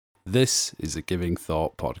This is a Giving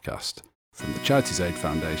Thought podcast from the Charities Aid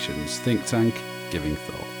Foundation's think tank, Giving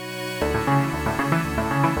Thought.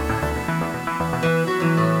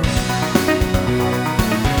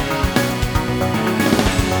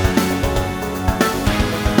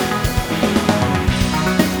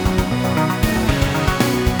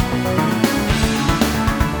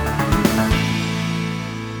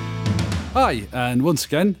 Hi, and once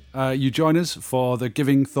again, you join us for the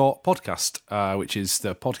Giving Thought podcast, which is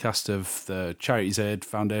the podcast of the Charities Aid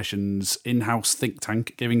Foundation's in-house think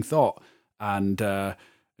tank, Giving Thought. And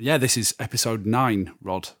this is episode 9,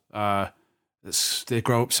 Rod. They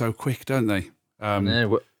grow up so quick, don't they? Yeah,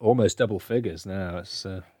 we're almost double figures now. It's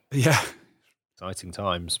exciting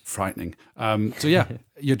times. Frightening.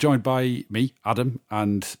 You're joined by me, Adam,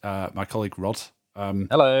 and my colleague Rod.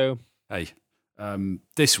 Hello. Hey.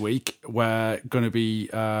 This week, we're going to be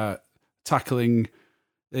tackling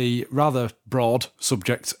the rather broad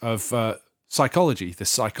subject of psychology, the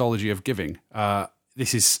psychology of giving.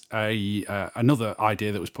 This is another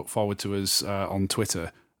idea that was put forward to us on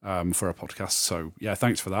Twitter for a podcast. So, yeah,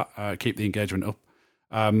 thanks for that. Keep the engagement up.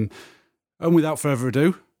 And without further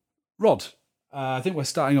ado, Rod, I think we're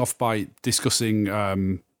starting off by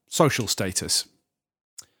discussing social status.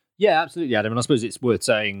 Yeah, absolutely, Adam. And I suppose it's worth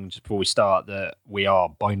saying just before we start that we are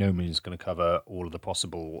by no means going to cover all of the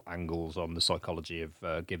possible angles on the psychology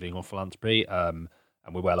of giving or philanthropy. And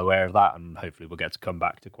we're well aware of that, and hopefully we'll get to come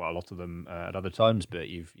back to quite a lot of them at other times. But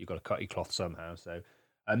you've got to cut your cloth somehow. So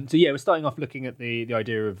we're starting off looking at the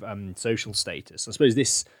idea of social status. I suppose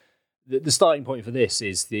the starting point for this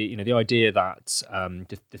is the idea that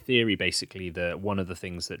the theory basically that one of the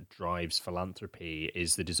things that drives philanthropy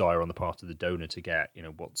is the desire on the part of the donor to get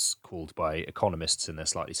what's called by economists in their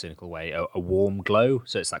slightly cynical way a warm glow.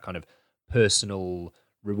 So it's that kind of personal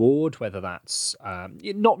reward, whether that's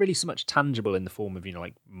not really so much tangible in the form of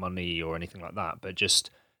like money or anything like that, but just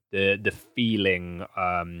the feeling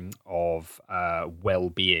of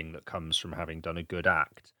well-being that comes from having done a good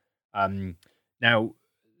act. Now,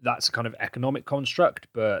 that's a kind of economic construct,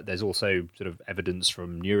 but there's also sort of evidence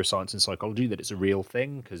from neuroscience and psychology that it's a real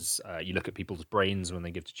thing, because you look at people's brains when they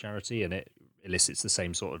give to charity and it elicits the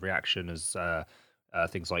same sort of reaction as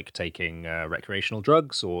things like taking recreational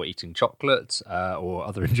drugs or eating chocolate or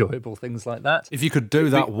other enjoyable things like that. If you could do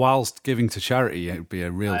that whilst giving to charity, it would be a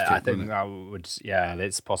real kick. I think that would,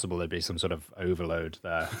 it's possible there'd be some sort of overload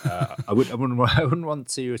there. I wouldn't want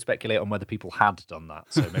to speculate on whether people had done that,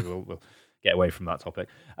 so maybe we'll get away from that topic.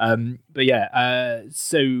 But what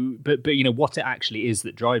it actually is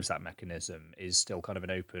that drives that mechanism is still kind of an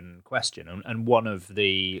open question. And one of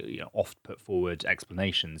the oft put forward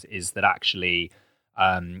explanations is that actually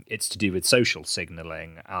it's to do with social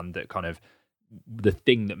signaling, and that kind of the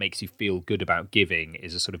thing that makes you feel good about giving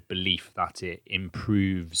is a sort of belief that it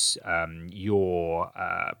improves your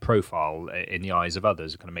profile in the eyes of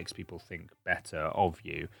others. It kind of makes people think better of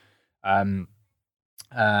you.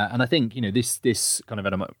 And I think this kind of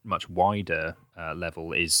at a much wider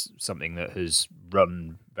level is something that has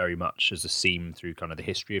run very much as a theme through kind of the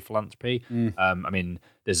history of philanthropy.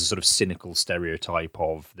 There's a sort of cynical stereotype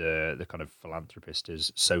of the kind of philanthropist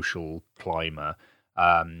as social climber,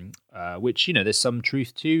 which there's some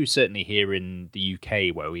truth to. Certainly here in the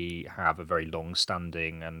UK, where we have a very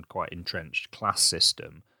long-standing and quite entrenched class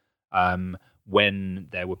system. When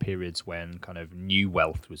there were periods when kind of new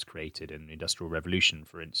wealth was created in the Industrial Revolution,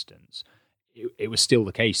 for instance, it was still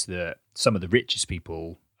the case that some of the richest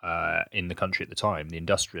people in the country at the time, the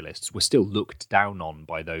industrialists, were still looked down on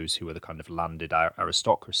by those who were the kind of landed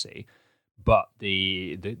aristocracy. But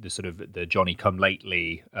the sort of the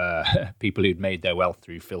Johnny-come-lately people who'd made their wealth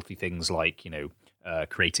through filthy things like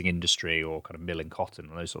creating industry or kind of milling cotton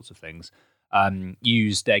and those sorts of things,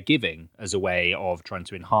 used their giving as a way of trying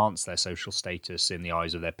to enhance their social status in the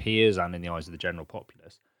eyes of their peers and in the eyes of the general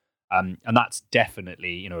populace. And that's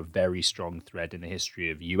definitely, a very strong thread in the history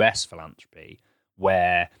of US philanthropy,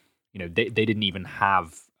 where, they didn't even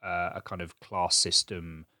have a kind of class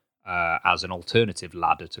system as an alternative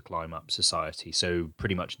ladder to climb up society. So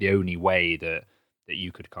pretty much the only way that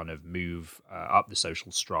you could kind of move up the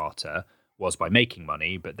social strata was by making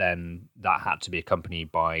money, but then that had to be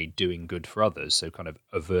accompanied by doing good for others. So kind of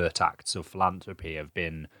overt acts of philanthropy have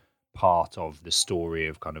been part of the story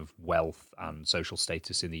of kind of wealth and social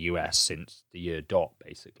status in the US since the year dot,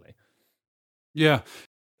 basically. Yeah.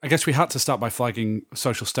 I guess we had to start by flagging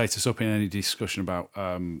social status up in any discussion about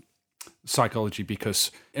psychology, because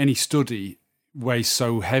any study weighs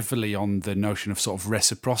so heavily on the notion of sort of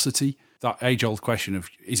reciprocity, that age-old question of,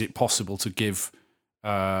 is it possible to give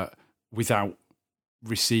without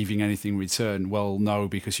receiving anything in return? Well, no,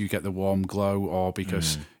 because you get the warm glow, or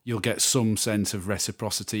because you'll get some sense of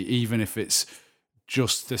reciprocity, even if it's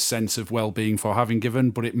just the sense of well-being for having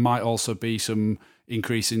given. But it might also be some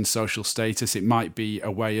increase in social status. It might be a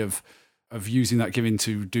way of using that giving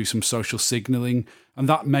to do some social signalling, and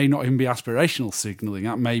that may not even be aspirational signalling.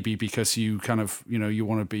 That may be because you kind of, you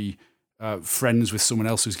want to be friends with someone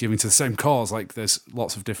else who's giving to the same cause. Like, there's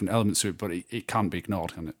lots of different elements to it, but it can't be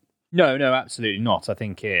ignored, can it? No, absolutely not. I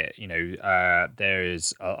think there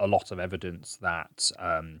is a lot of evidence that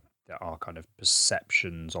there are kind of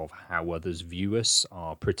perceptions of how others view us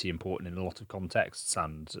are pretty important in a lot of contexts,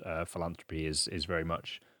 and philanthropy is very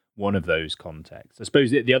much one of those contexts. I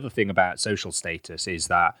suppose the other thing about social status is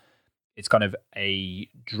that it's kind of a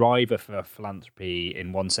driver for philanthropy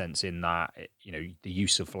in one sense, in that the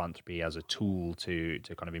use of philanthropy as a tool to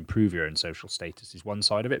kind of improve your own social status is one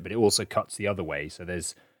side of it, but it also cuts the other way. So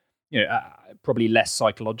there's probably less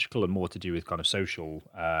psychological and more to do with kind of social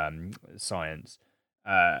science.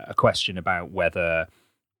 A question about whether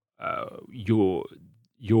your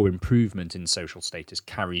improvement in social status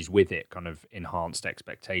carries with it kind of enhanced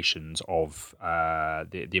expectations of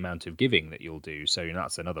the amount of giving that you'll do. So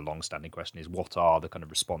that's another long-standing question: is what are the kind of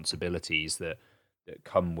responsibilities that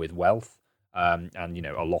come with wealth? And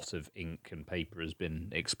a lot of ink and paper has been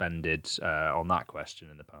expended on that question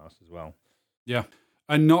in the past as well. Yeah.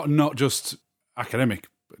 And not just academic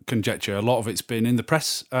conjecture. A lot of it's been in the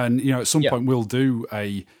press, and at some point we'll do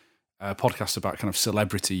a podcast about kind of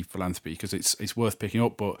celebrity philanthropy, because it's worth picking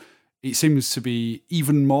up. But it seems to be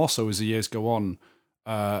even more so as the years go on.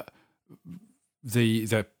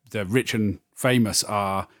 The rich and famous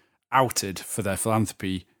are outed for their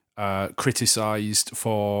philanthropy, criticised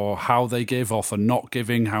for how they give or for not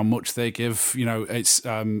giving, how much they give. It's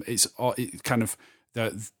kind of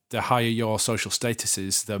the higher your social status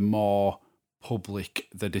is, the more public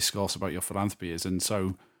the discourse about your philanthropy is. And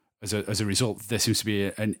so as a result, there seems to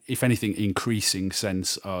be an, if anything, increasing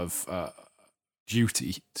sense of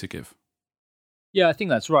duty to give. Yeah, I think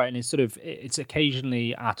that's right. And it's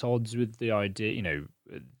occasionally at odds with the idea,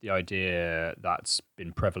 the idea that's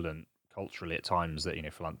been prevalent culturally at times, that,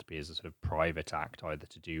 philanthropy is a sort of private act, either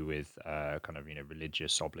to do with kind of,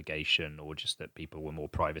 religious obligation, or just that people were more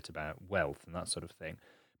private about wealth and that sort of thing.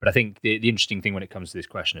 But I think the interesting thing when it comes to this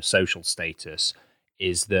question of social status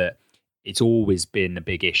is that it's always been a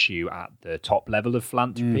big issue at the top level of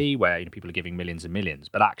philanthropy, where people are giving millions and millions.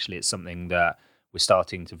 But actually, it's something that we're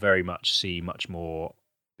starting to very much see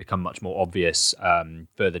become much more obvious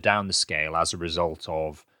further down the scale, as a result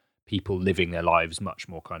of people living their lives much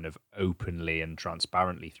more kind of openly and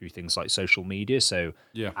transparently through things like social media. So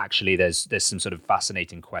actually, there's some sort of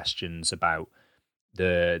fascinating questions about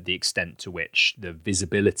the extent to which the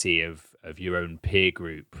visibility of your own peer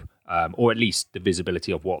group, or at least the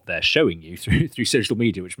visibility of what they're showing you through social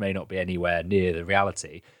media, which may not be anywhere near the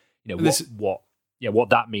reality. What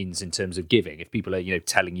that means in terms of giving. If people are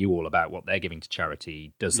telling you all about what they're giving to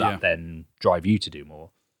charity, does that then drive you to do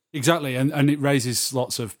more? Exactly, and it raises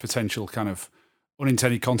lots of potential kind of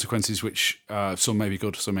unintended consequences, which some may be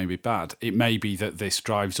good, some may be bad. It may be that this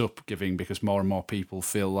drives up giving because more and more people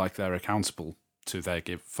feel like they're accountable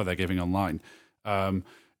for their giving online.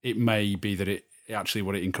 It may be that it actually,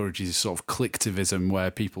 what it encourages is sort of collectivism,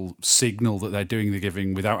 where people signal that they're doing the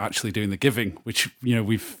giving without actually doing the giving, which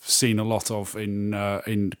we've seen a lot of in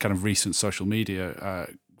kind of recent social media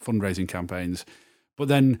fundraising campaigns. But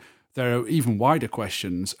then there are even wider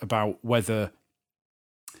questions about whether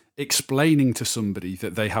explaining to somebody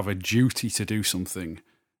that they have a duty to do something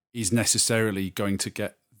is necessarily going to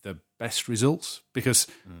get the best results. Because,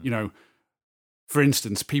 for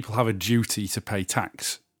instance, people have a duty to pay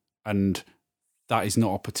tax, and that is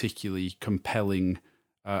not a particularly compelling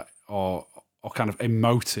or kind of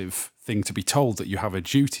emotive thing to be told that you have a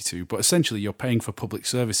duty to. But essentially, you're paying for public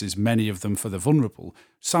services, many of them for the vulnerable.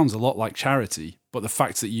 Sounds a lot like charity, but the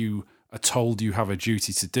fact that you are told you have a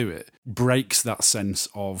duty to do it breaks that sense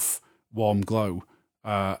of warm glow.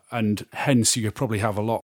 And hence, you could probably have a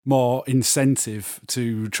lot more incentive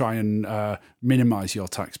to try and minimise your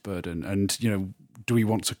tax burden. And, do we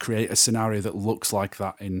want to create a scenario that looks like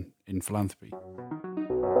that in philanthropy?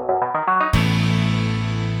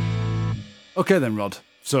 Okay then, Rod.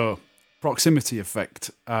 So, proximity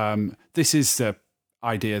effect. This is the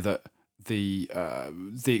idea that the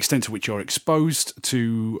extent to which you're exposed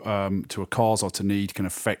to a cause or to need can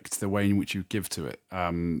affect the way in which you give to it.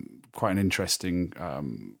 Quite an interesting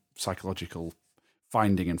psychological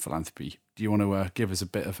finding in philanthropy. Do you want to give us a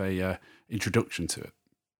bit of a introduction to it?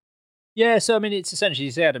 Yeah, so it's essentially,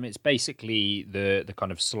 it's basically the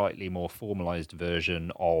kind of slightly more formalized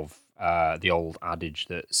version of the old adage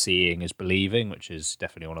that seeing is believing, which is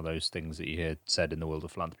definitely one of those things that you hear said in the world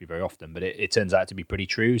of philanthropy very often, but it turns out to be pretty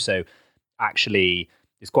true. So actually,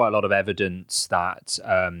 there's quite a lot of evidence that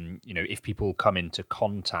if people come into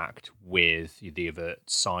contact with the overt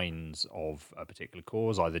signs of a particular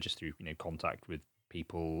cause, either just through contact with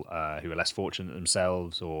people who are less fortunate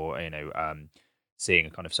themselves, or seeing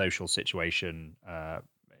a kind of social situation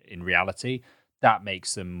in reality, that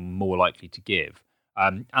makes them more likely to give.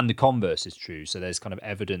 And the converse is true. So there's kind of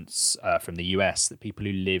evidence from the US that people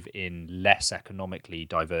who live in less economically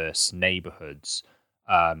diverse neighborhoods,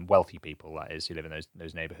 wealthy people, that is, who live in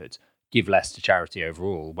those neighborhoods, give less to charity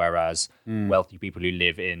overall, whereas wealthy people who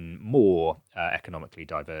live in more economically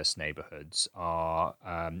diverse neighborhoods are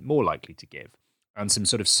more likely to give. And some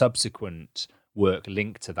sort of subsequent work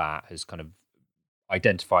linked to that has kind of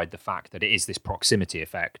identified the fact that it is this proximity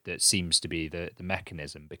effect that seems to be the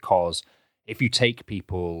mechanism, because if you take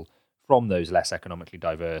people from those less economically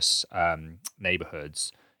diverse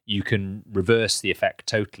neighborhoods, you can reverse the effect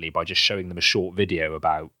totally by just showing them a short video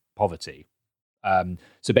about poverty.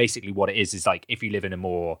 So basically what it is like, if you live in a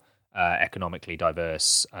more economically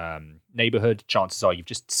diverse neighborhood, chances are you've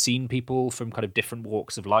just seen people from kind of different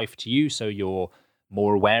walks of life to you, so you're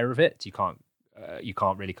more aware of it. You can't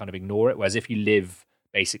really kind of ignore it. Whereas if you live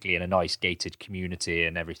basically in a nice gated community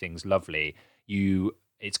and everything's lovely,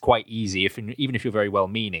 it's quite easy, even if you're very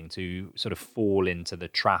well-meaning, to sort of fall into the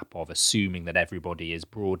trap of assuming that everybody is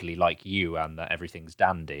broadly like you and that everything's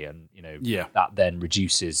dandy, and that then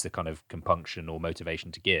reduces the kind of compunction or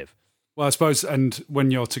motivation to give. Well, I suppose, and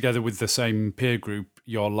when you're together with the same peer group,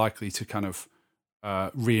 you're likely to kind of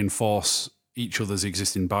reinforce each other's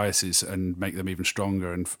existing biases and make them even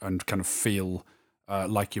stronger, and kind of feel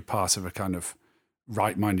like you're part of a kind of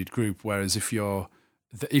right-minded group. Whereas if you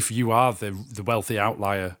are the wealthy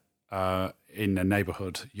outlier in a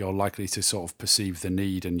neighborhood, you're likely to sort of perceive the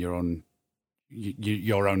need and your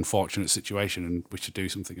own fortunate situation, and we should do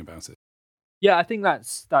something about it. Yeah, I think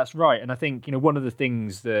that's right. And I think, one of the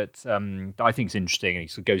things that I think is interesting, and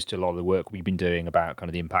it goes to a lot of the work we've been doing about kind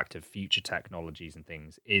of the impact of future technologies and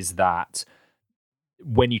things, is that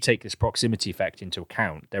when you take this proximity effect into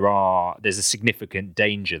account, there's a significant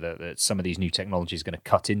danger that some of these new technologies are going to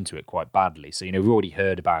cut into it quite badly. So, we've already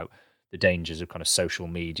heard about the dangers of kind of social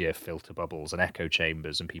media, filter bubbles and echo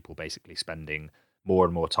chambers, and people basically spending more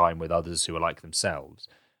and more time with others who are like themselves.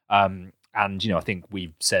 And, I think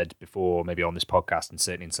we've said before, maybe on this podcast and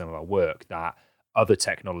certainly in some of our work, that other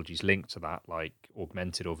technologies linked to that, like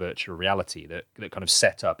augmented or virtual reality, that kind of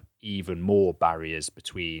set up even more barriers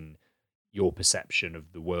between your perception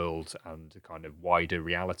of the world and the kind of wider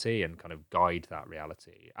reality, and kind of guide that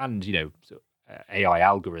reality. And, AI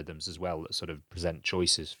algorithms as well that sort of present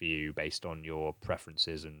choices for you based on your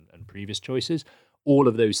preferences and previous choices. All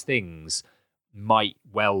of those things might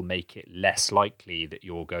well make it less likely that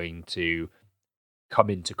you're going to come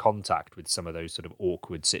into contact with some of those sort of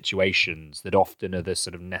awkward situations that often are the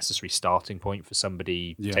sort of necessary starting point for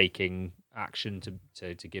somebody taking action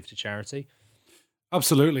to give to charity.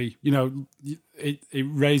 Absolutely. It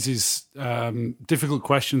raises difficult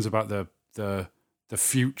questions about the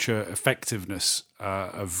future effectiveness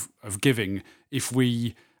of giving if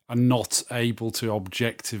we are not able to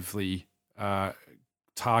objectively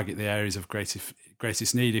target the areas of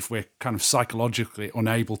greatest need, if we're kind of psychologically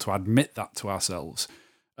unable to admit that to ourselves.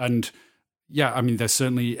 And yeah, I mean, there's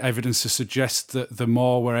certainly evidence to suggest that the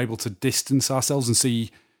more we're able to distance ourselves and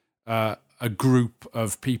see a group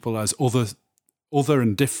of people as other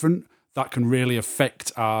and different, that can really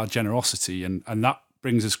affect our generosity. And that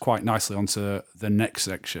brings us quite nicely onto the next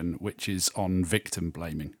section, which is on victim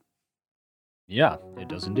blaming. Yeah, it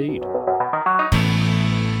does indeed.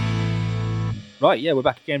 Right, yeah, we're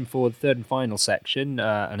back again for the third and final section.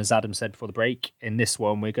 And as Adam said before the break, in this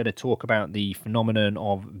one, we're going to talk about the phenomenon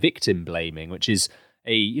of victim blaming, which is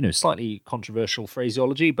a slightly controversial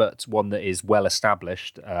phraseology, but one that is well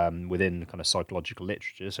established within kind of psychological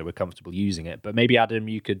literature, so we're comfortable using it. But maybe, Adam,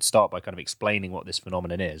 you could start by kind of explaining what this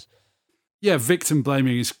phenomenon is. Yeah, victim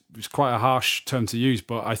blaming is quite a harsh term to use,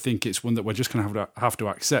 but I think it's one that we're just going to have to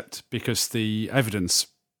accept, because the evidence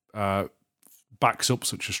backs up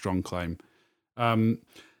such a strong claim.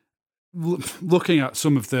 Looking at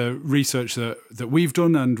some of the research that we've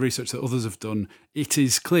done and research that others have done, it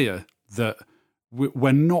is clear that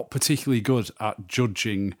we're not particularly good at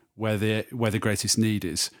judging where the greatest need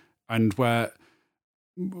is, and we're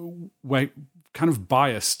kind of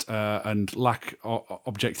biased and lack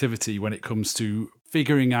objectivity when it comes to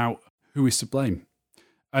figuring out who is to blame.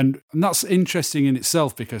 And that's interesting in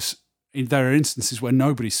itself, because there are instances where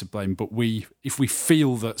nobody's to blame, but if we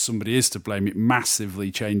feel that somebody is to blame, it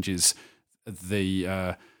massively changes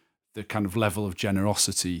the kind of level of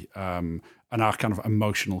generosity and our kind of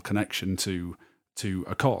emotional connection to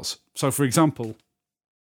a cause. So, for example,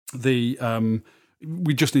 we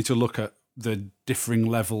just need to look at the differing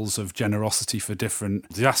levels of generosity for different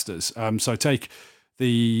disasters. So, take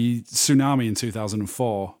the tsunami in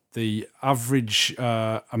 2004. The average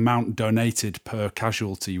amount donated per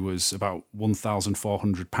casualty was about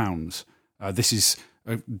 £1,400. This is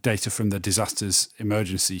data from the Disasters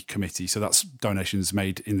Emergency Committee, so that's donations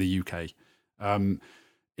made in the UK.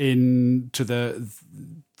 In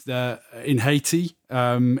Haiti,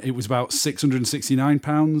 it was about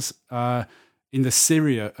 £669. In the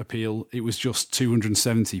Syria appeal, it was just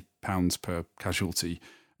 £270 per casualty.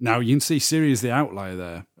 Now, you can see Syria is the outlier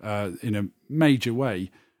there in a major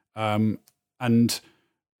way. And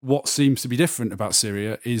what seems to be different about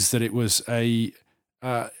Syria is that it was a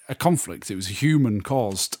conflict. It was a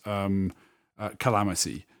human-caused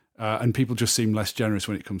calamity, and people just seem less generous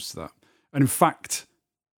when it comes to that. And in fact,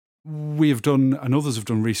 we have done, and others have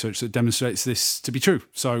done research that demonstrates this to be true.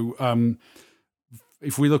 So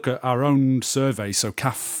if we look at our own surveys, so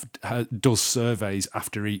CAF does surveys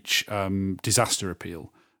after each disaster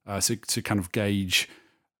appeal to kind of gauge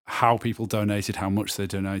how people donated, how much they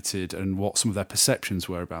donated, and what some of their perceptions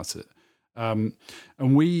were about it. And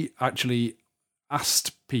we actually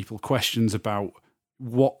asked people questions about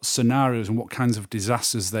what scenarios and what kinds of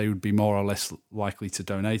disasters they would be more or less likely to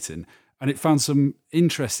donate in. And it found some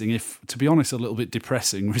interesting, if, to be honest, a little bit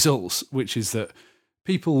depressing results, which is that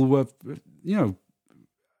people were,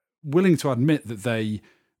 willing to admit that they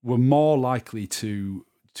were more likely to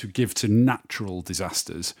give to natural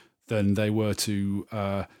disasters than they were to,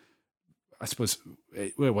 I suppose,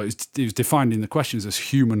 it was defined in the questions as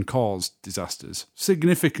human-caused disasters,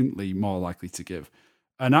 significantly more likely to give.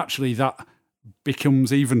 And actually that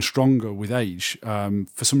becomes even stronger with age.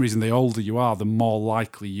 For some reason, the older you are, the more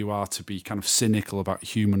likely you are to be kind of cynical about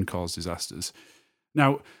human-caused disasters.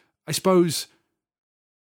 Now, I suppose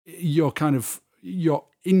your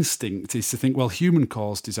instinct is to think, well,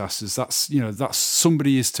 human-caused disasters, that's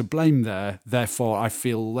somebody is to blame there, therefore I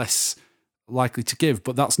feel less likely to give.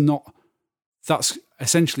 But that's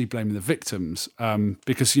essentially blaming the victims,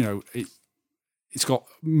 because, it's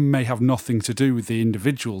may have nothing to do with the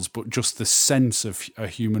individuals, but just the sense of a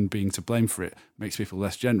human being to blame for it makes people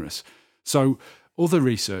less generous. So other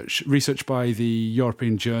research by the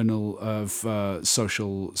European Journal of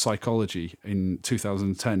Social Psychology in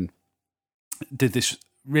 2010 did this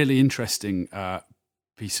really interesting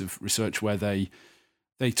piece of research where they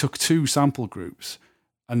took two sample groups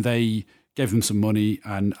and they gave them some money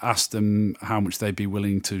and asked them how much they'd be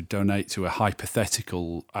willing to donate to a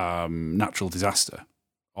hypothetical natural disaster.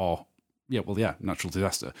 Natural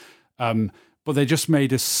disaster. But they just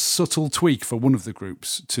made a subtle tweak for one of the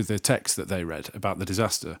groups to the text that they read about the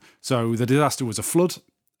disaster. So the disaster was a flood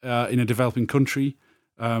in a developing country.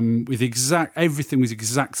 With everything was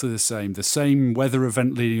exactly the same weather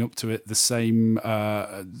event leading up to it, the same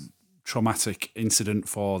traumatic incident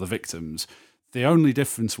for the victims. The only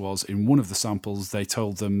difference was in one of the samples, they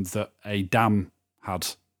told them that a dam had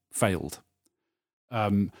failed.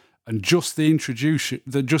 And just the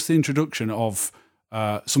introduction of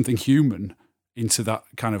something human into that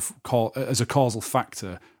kind of as a causal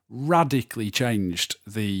factor radically changed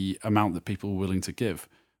the amount that people were willing to give.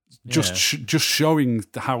 Just showing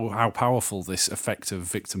how powerful this effect of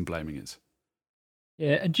victim blaming is.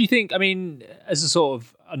 Yeah, and do you think, as a sort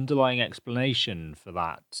of underlying explanation for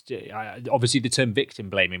that, obviously the term victim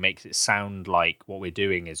blaming makes it sound like what we're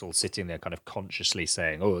doing is all sitting there kind of consciously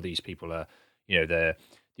saying, oh, these people are, the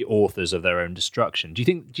authors of their own destruction. Do you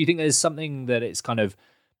think there's something that it's kind of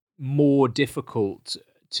more difficult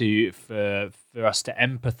for us to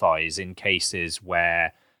empathize in cases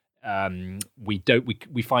where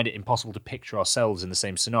we find it impossible to picture ourselves in the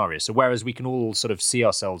same scenario? So whereas we can all sort of see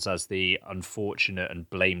ourselves as the unfortunate and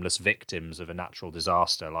blameless victims of a natural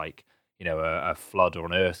disaster like a flood or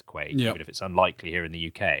an earthquake, even if it's unlikely here in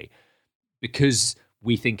the UK, because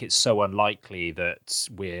we think it's so unlikely that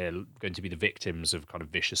we're going to be the victims of kind of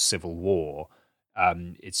vicious civil war,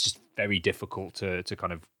 it's just very difficult to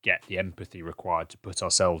kind of get the empathy required to put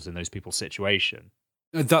ourselves in those people's situation.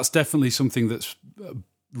 That's definitely something that's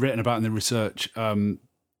written about in the research.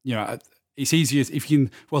 It's easier if you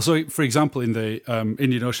can. Well, so for example, in the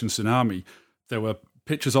Indian Ocean tsunami, there were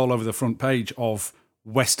pictures all over the front page of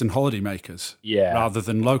Western holidaymakers, rather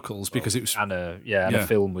than locals, because it was and a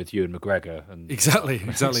film with Ewan McGregor, and exactly.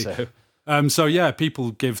 So people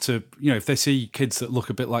give to if they see kids that look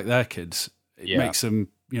a bit like their kids, it makes them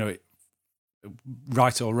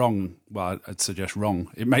right or wrong, well, I'd suggest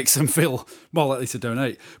wrong. It makes them feel more likely to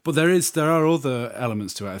donate. But there are other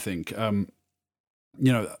elements to it, I think.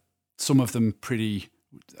 Some of them pretty,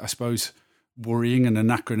 I suppose, worrying and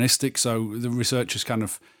anachronistic. So the researchers kind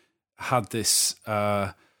of had this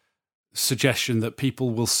suggestion that people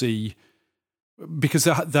will see, because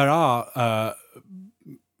there are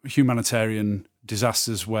humanitarian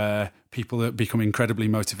disasters where people become incredibly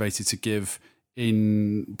motivated to give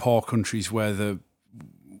in poor countries where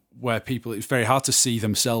people, it's very hard to see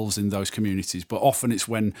themselves in those communities, but often it's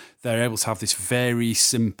when they're able to have this very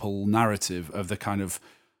simple narrative of the kind of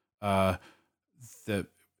the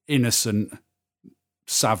innocent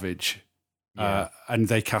savage, and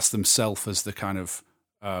they cast themselves as the kind of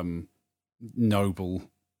noble,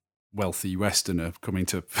 wealthy Westerner coming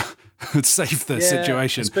to save the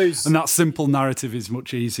situation. And that simple narrative is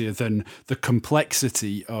much easier than the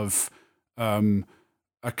complexity of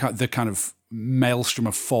the kind of maelstrom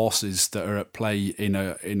of forces that are at play in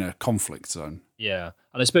a conflict zone. Yeah,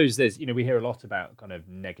 and I suppose there's, we hear a lot about kind of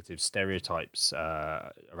negative stereotypes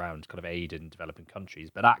around kind of aid in developing countries,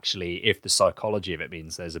 but actually, if the psychology of it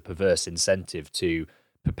means there's a perverse incentive to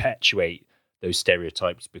perpetuate those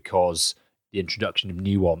stereotypes because the introduction of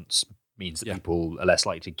nuance means that people are less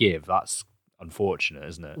likely to give, that's unfortunate,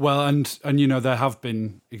 isn't it? Well, and there have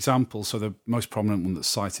been examples. So the most prominent one that's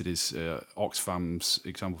cited is Oxfam's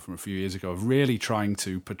example from a few years ago of really trying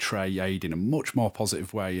to portray aid in a much more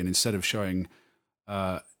positive way, and instead of showing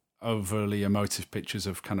overly emotive pictures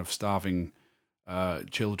of kind of starving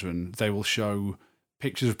children, they will show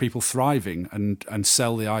pictures of people thriving and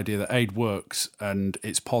sell the idea that aid works and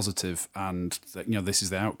it's positive and that, this is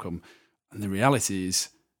the outcome. And the reality is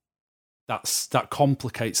that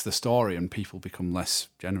complicates the story and people become less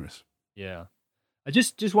generous. Yeah. I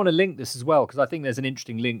just want to link this as well, because I think there's an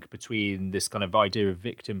interesting link between this kind of idea of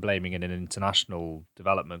victim blaming in an international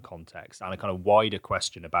development context and a kind of wider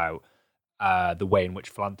question about the way in which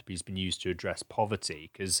philanthropy has been used to address poverty,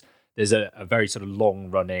 because there's a very sort of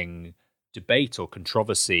long-running debate or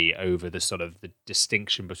controversy over the sort of the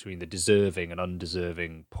distinction between the deserving and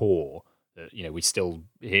undeserving poor that we still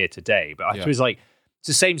hear today. But I suppose it's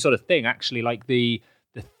the same sort of thing, actually. Like the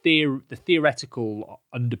theoretical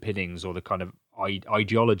underpinnings or the kind of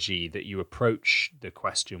ideology that you approach the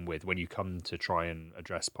question with when you come to try and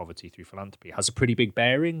address poverty through philanthropy has a pretty big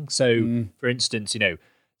bearing. So, for instance,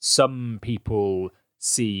 some people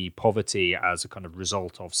see poverty as a kind of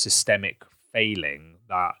result of systemic failing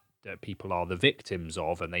that people are the victims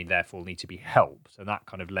of, and they therefore need to be helped. And that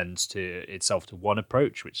kind of lends to itself to one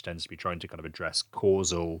approach, which tends to be trying to kind of address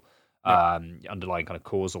underlying kind of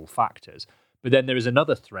causal factors. But then there is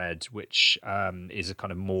another thread, which is a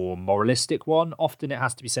kind of more moralistic one. Often it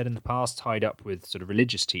has to be said in the past, tied up with sort of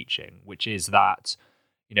religious teaching, which is that,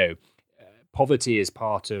 poverty is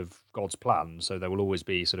part of God's plan. So there will always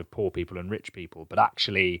be sort of poor people and rich people. But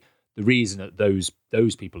actually, the reason that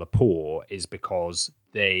those people are poor is because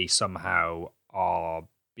they somehow are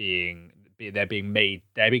being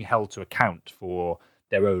held to account for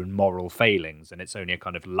their own moral failings, and it's only a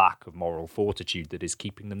kind of lack of moral fortitude that is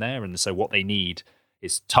keeping them there. And so what they need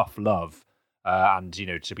is tough love, and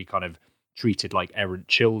to be kind of treated like errant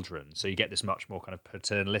children. So you get this much more kind of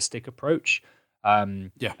paternalistic approach.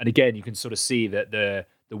 And again, you can sort of see that the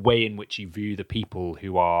way in which you view the people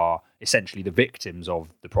who are essentially the victims of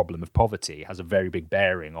the problem of poverty has a very big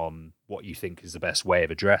bearing on what you think is the best way of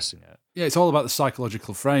addressing it. Yeah, it's all about the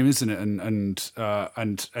psychological frame, isn't it? And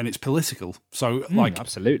it's political. So,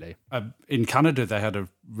 absolutely. In Canada, they had a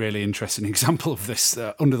really interesting example of this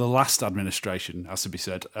under the last administration, has to be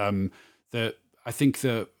said. I think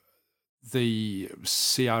the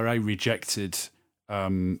CRA rejected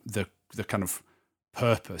the kind of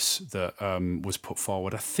purpose that was put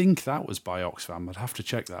forward. I think that was by Oxfam. I'd have to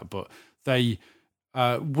check that, but they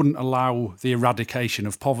wouldn't allow the eradication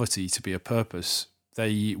of poverty to be a purpose.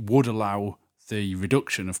 They would allow the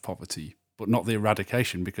reduction of poverty, but not the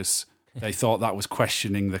eradication, because they thought that was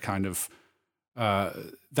questioning the kind of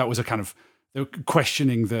they were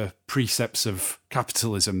questioning the precepts of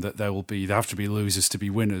capitalism, that there have to be losers to be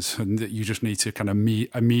winners, and that you just need to kind of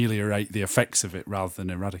ameliorate the effects of it rather than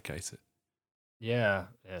eradicate it. Yeah,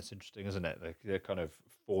 it's interesting, isn't it? The kind of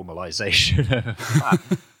formalization of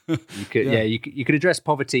that. You could address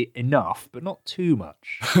poverty enough, but not too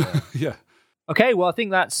much. Yeah. Okay, well, I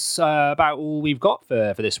think that's about all we've got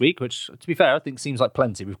for this week, which, to be fair, I think seems like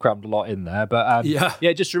plenty. We've crammed a lot in there. But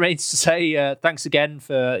it just remains to say thanks again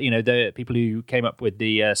for the people who came up with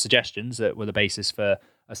the suggestions that were the basis for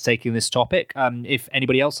us taking this topic. If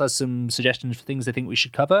anybody else has some suggestions for things they think we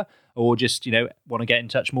should cover, or just want to get in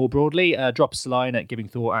touch more broadly, drop us a line at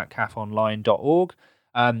givingthought@caffonline.org.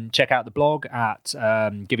 Check out the blog at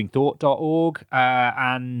givingthought.org,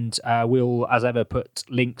 and we'll, as ever, put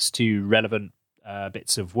links to relevant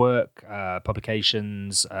bits of work,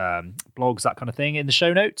 publications, blogs, that kind of thing in the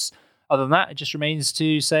show notes. Other than that, it just remains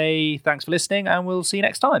to say thanks for listening, and we'll see you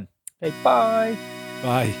next time. Okay, bye.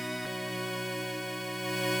 Bye.